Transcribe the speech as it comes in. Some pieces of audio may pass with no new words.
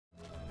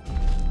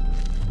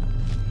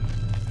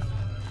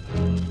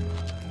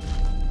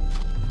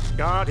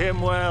Guard him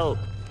well.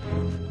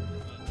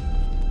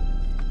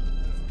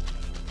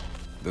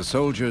 The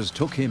soldiers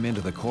took him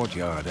into the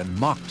courtyard and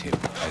mocked him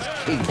as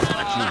king of the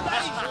Jews.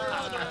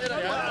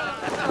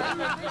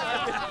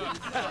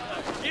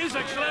 He's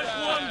a cloak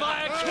worn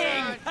by a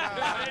king!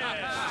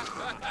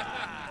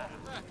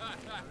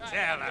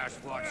 Tell us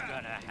what's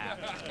gonna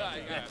happen.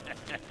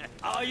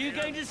 Are you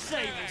going to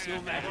save us,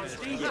 Your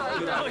Majesty?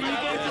 Are you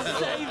going to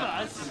save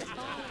us?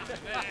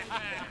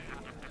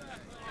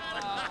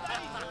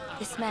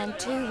 This man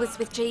too was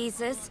with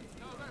Jesus.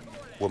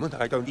 Woman,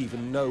 I don't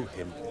even know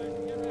him.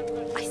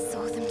 I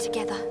saw them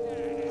together.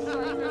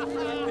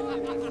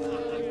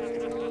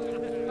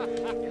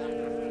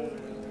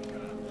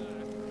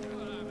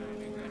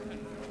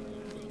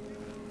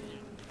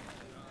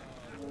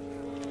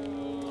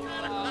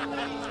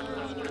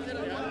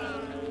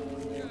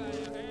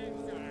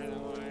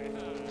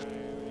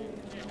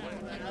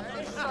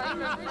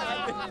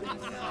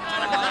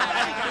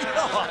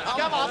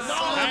 Come on!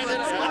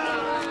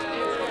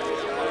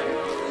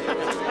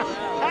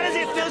 How does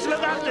it feel to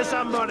look after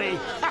somebody?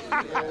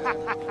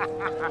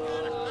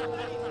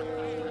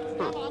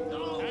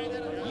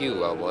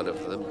 You are one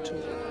of them,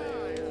 too.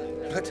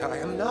 But I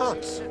am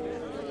not.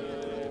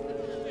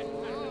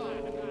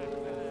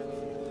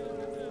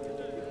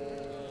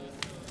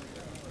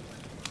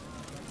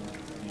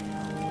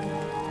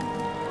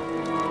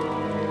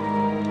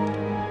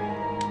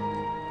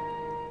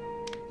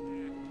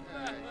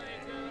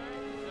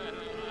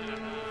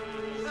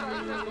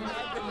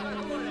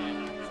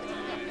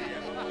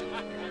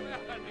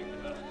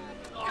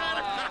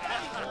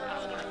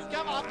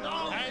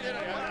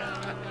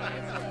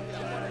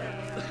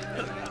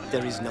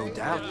 There is no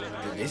doubt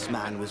that this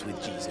man was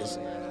with Jesus,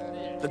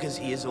 because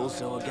he is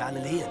also a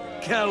Galilean.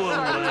 Go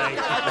away.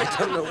 I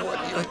don't know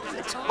what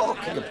you're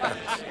talking about.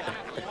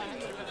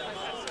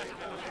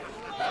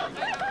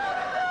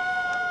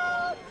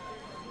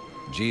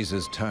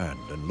 Jesus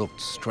turned and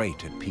looked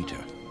straight at Peter.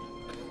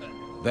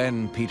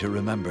 Then Peter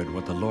remembered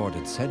what the Lord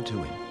had said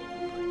to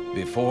him.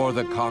 Before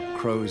the cock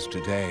crows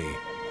today,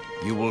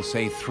 you will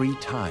say 3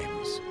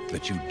 times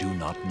that you do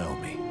not know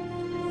me.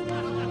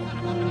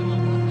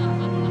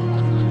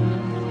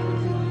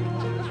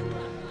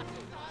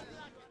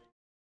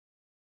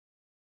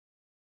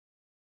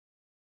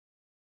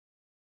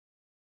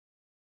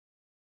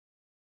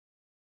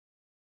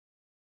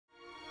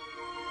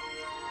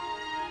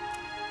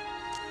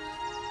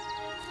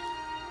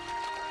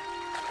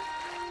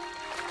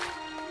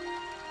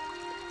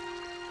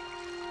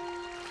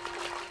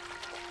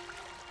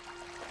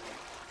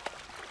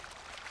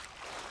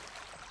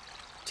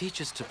 Teach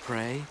us to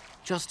pray,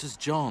 just as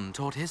John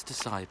taught his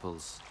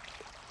disciples.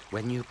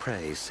 When you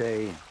pray,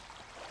 say,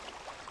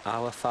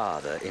 Our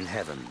Father in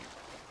heaven,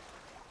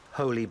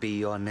 holy be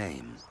your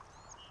name.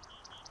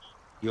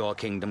 Your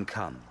kingdom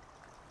come.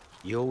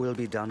 Your will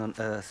be done on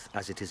earth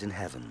as it is in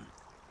heaven.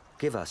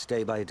 Give us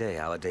day by day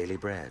our daily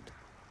bread,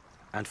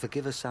 and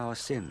forgive us our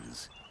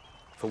sins,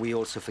 for we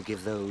also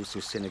forgive those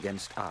who sin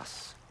against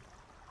us.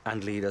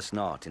 And lead us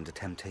not into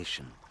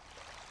temptation,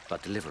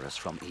 but deliver us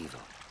from evil.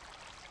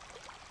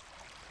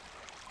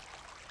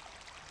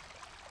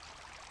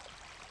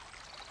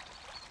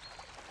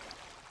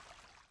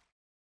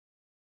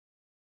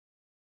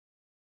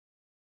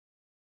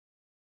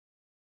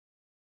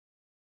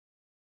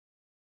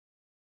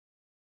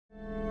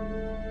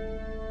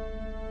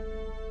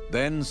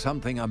 Then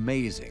something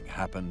amazing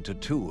happened to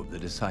 2 of the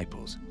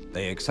disciples.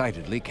 They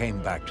excitedly came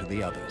back to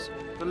the others.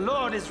 The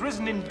Lord is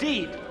risen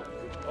indeed.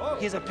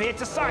 He has appeared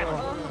to Simon.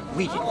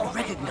 We didn't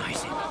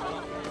recognize him.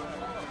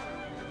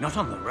 Not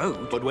on the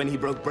road. But when he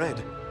broke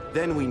bread,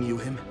 then we knew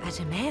him.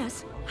 At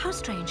Emmaus? How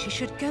strange he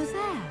should go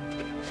there.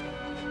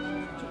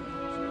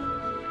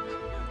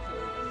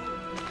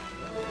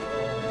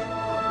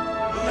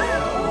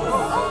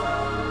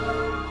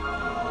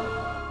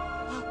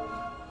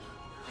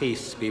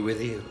 Peace be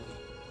with you.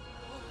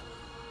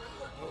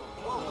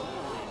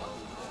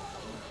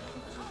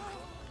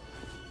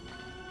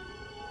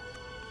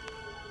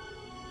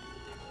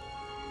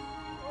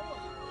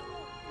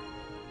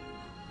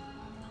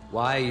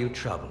 Why are you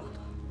troubled?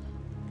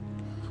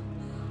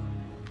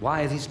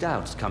 Why are these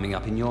doubts coming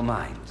up in your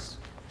minds?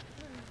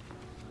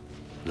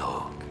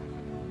 Look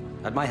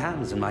at my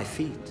hands and my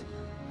feet,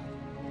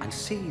 and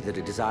see that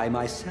it is I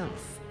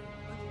myself.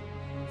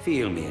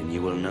 Feel me and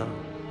you will know.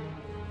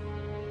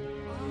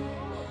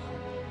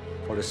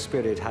 For a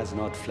spirit has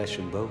not flesh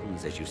and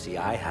bones, as you see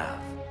I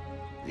have.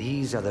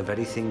 These are the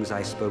very things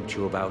I spoke to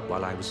you about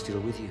while I was still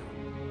with you.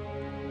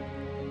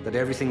 That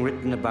everything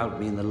written about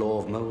me in the law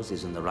of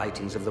Moses and the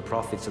writings of the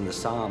prophets and the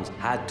Psalms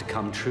had to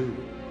come true.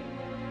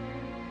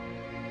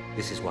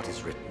 This is what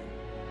is written.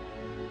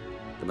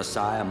 The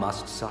Messiah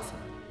must suffer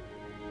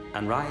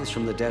and rise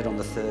from the dead on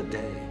the 3rd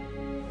day.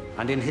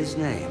 And in his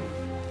name,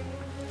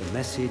 the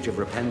message of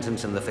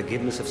repentance and the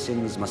forgiveness of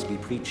sins must be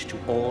preached to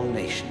all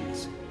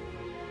nations,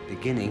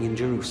 beginning in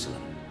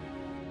Jerusalem.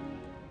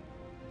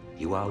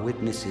 You are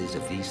witnesses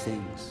of these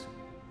things.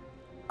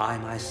 I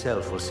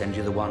myself will send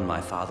you the one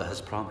my Father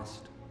has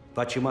promised.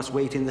 But you must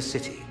wait in the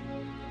city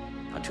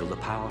until the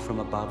power from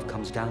above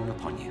comes down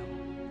upon you.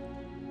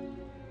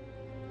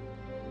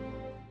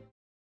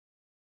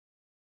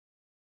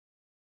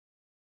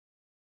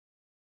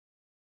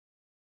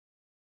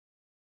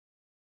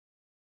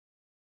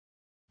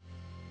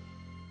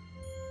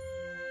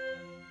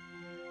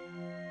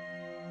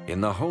 In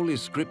the Holy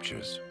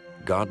Scriptures,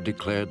 God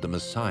declared the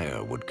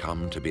Messiah would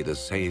come to be the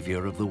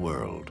Savior of the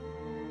world.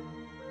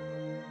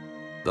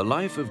 The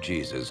life of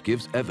Jesus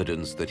gives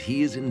evidence that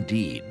he is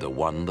indeed the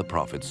one the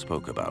prophets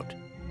spoke about.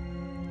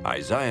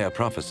 Isaiah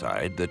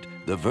prophesied that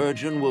the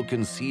virgin will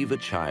conceive a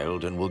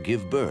child and will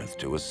give birth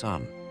to a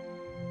son.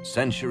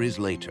 Centuries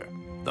later,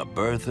 the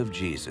birth of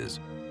Jesus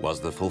was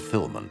the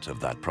fulfillment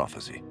of that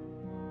prophecy.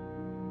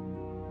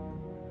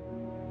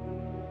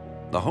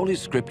 The Holy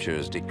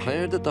Scriptures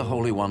declared that the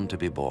Holy One to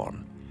be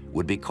born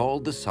would be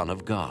called the Son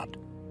of God.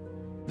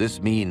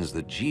 This means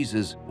that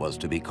Jesus was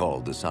to be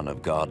called the Son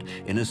of God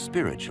in a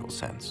spiritual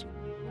sense.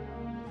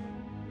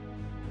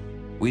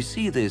 We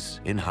see this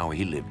in how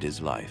he lived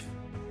his life.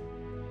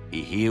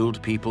 He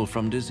healed people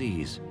from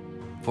disease,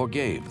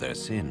 forgave their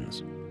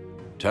sins,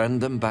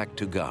 turned them back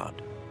to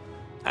God,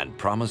 and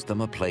promised them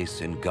a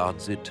place in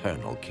God's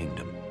eternal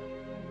kingdom.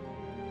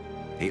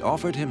 He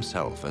offered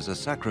himself as a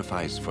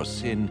sacrifice for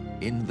sin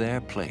in their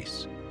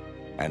place,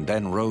 and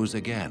then rose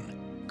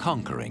again,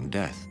 conquering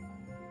death.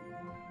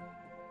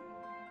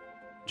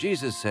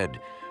 Jesus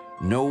said,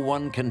 "No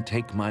one can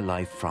take my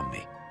life from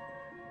me.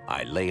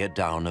 I lay it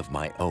down of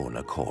my own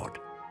accord."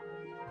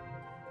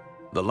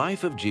 The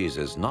life of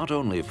Jesus not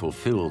only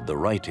fulfilled the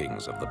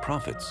writings of the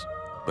prophets,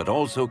 but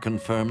also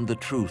confirmed the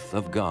truth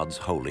of God's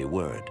holy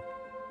word.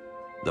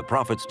 The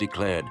prophets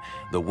declared,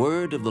 "The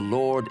word of the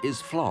Lord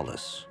is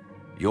flawless.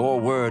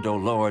 Your word, O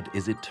Lord,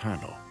 is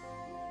eternal."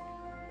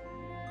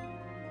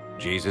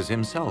 Jesus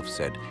himself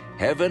said,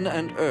 "Heaven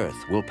and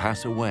earth will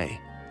pass away,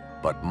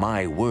 but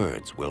my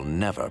words will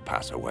never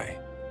pass away."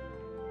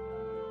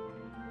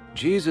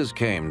 Jesus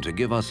came to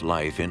give us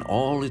life in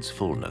all its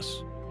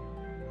fullness.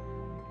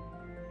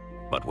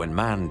 But when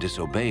man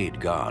disobeyed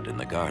God in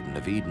the Garden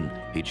of Eden,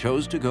 he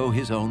chose to go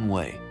his own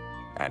way,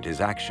 and his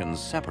actions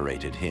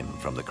separated him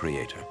from the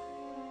Creator.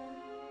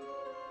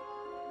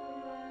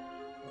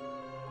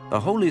 The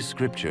Holy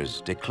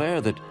Scriptures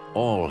declare that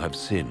all have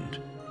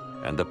sinned,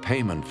 and the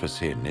payment for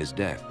sin is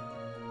death.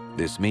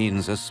 This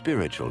means a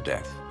spiritual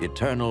death,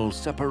 eternal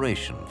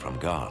separation from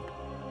God.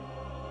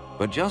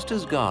 But just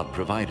as God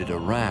provided a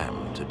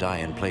ram to die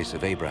in place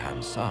of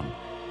Abraham's son,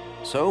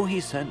 so he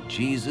sent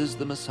Jesus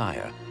the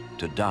Messiah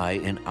to die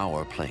in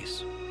our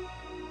place.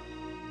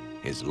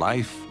 His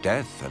life,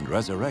 death, and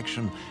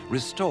resurrection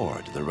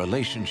restored the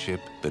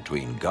relationship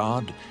between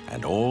God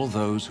and all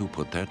those who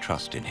put their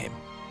trust in him.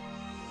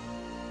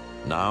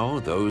 Now,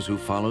 those who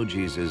follow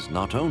Jesus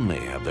not only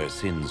have their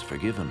sins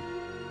forgiven,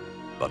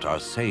 but are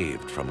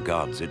saved from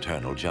God's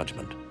eternal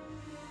judgment.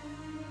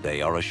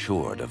 They are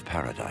assured of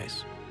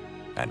paradise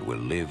and will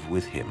live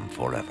with him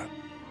forever.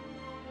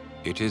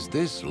 It is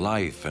this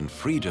life and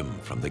freedom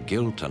from the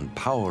guilt and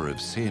power of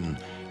sin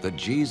that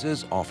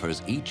Jesus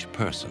offers each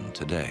person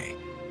today.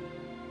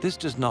 This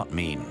does not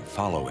mean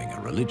following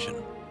a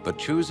religion, but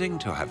choosing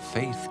to have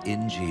faith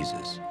in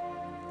Jesus,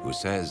 who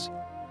says,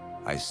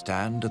 "I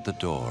stand at the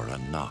door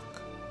and knock.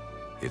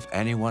 If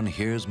anyone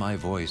hears my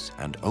voice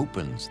and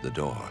opens the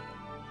door,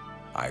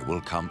 I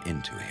will come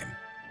into him."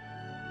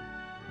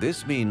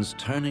 This means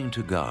turning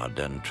to God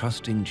and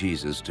trusting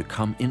Jesus to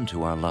come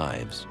into our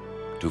lives,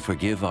 to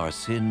forgive our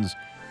sins,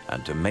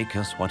 and to make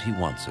us what he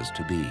wants us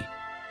to be.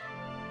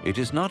 It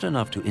is not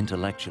enough to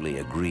intellectually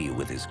agree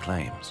with his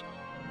claims,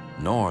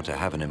 nor to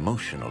have an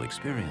emotional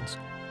experience.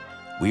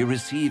 We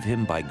receive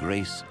him by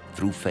grace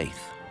through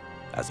faith,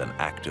 as an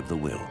act of the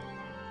will.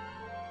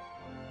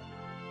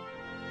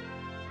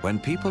 When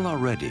people are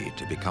ready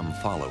to become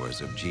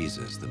followers of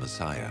Jesus the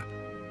Messiah,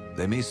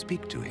 they may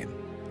speak to him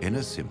in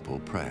a simple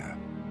prayer.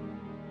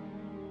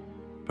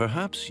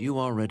 Perhaps you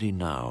are ready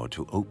now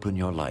to open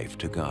your life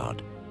to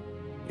God.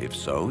 If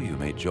so, you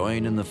may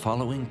join in the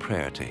following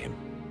prayer to him,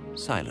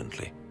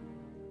 silently,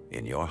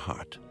 in your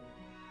heart.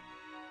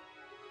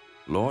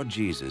 Lord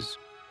Jesus,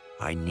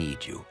 I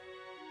need you.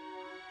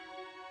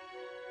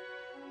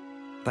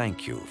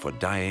 Thank you for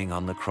dying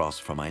on the cross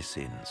for my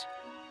sins.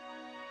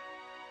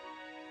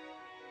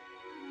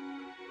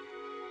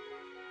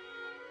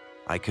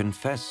 I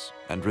confess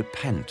and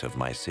repent of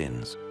my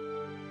sins.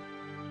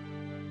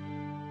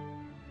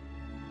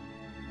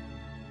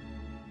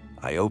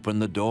 I open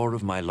the door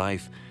of my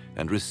life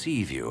and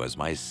receive you as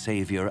my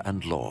Savior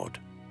and Lord.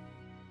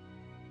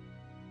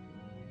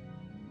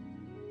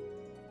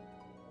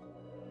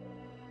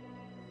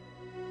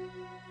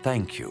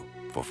 Thank you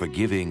for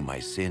forgiving my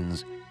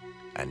sins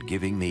and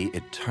giving me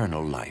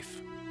eternal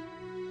life.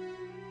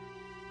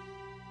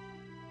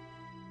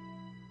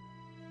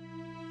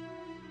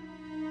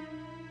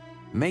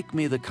 Make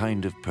me the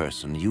kind of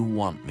person you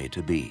want me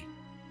to be.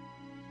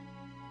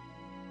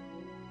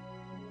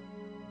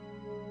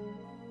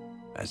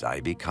 As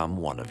I become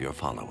one of your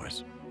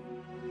followers.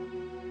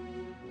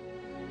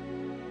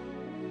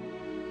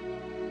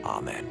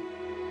 Amen.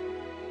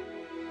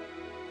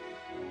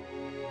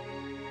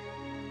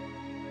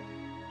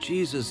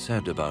 Jesus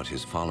said about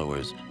his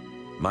followers,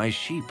 "My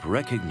sheep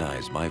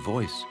recognize my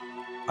voice.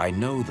 I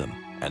know them,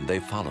 and they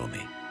follow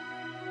me."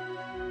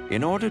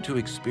 In order to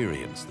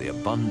experience the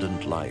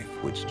abundant life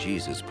which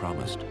Jesus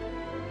promised,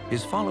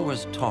 his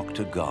followers talk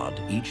to God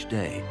each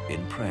day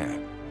in prayer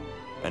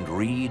and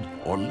read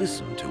or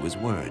listen to his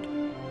word.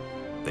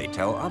 They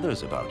tell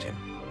others about him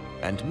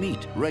and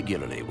meet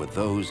regularly with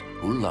those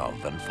who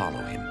love and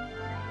follow him.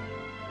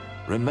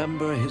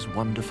 Remember his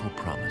wonderful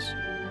promise.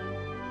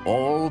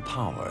 All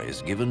power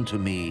is given to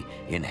me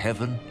in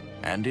heaven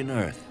and in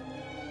earth.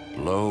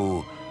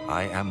 Lo,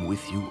 I am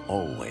with you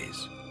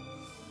always,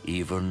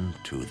 even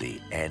to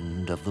the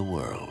end of the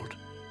world.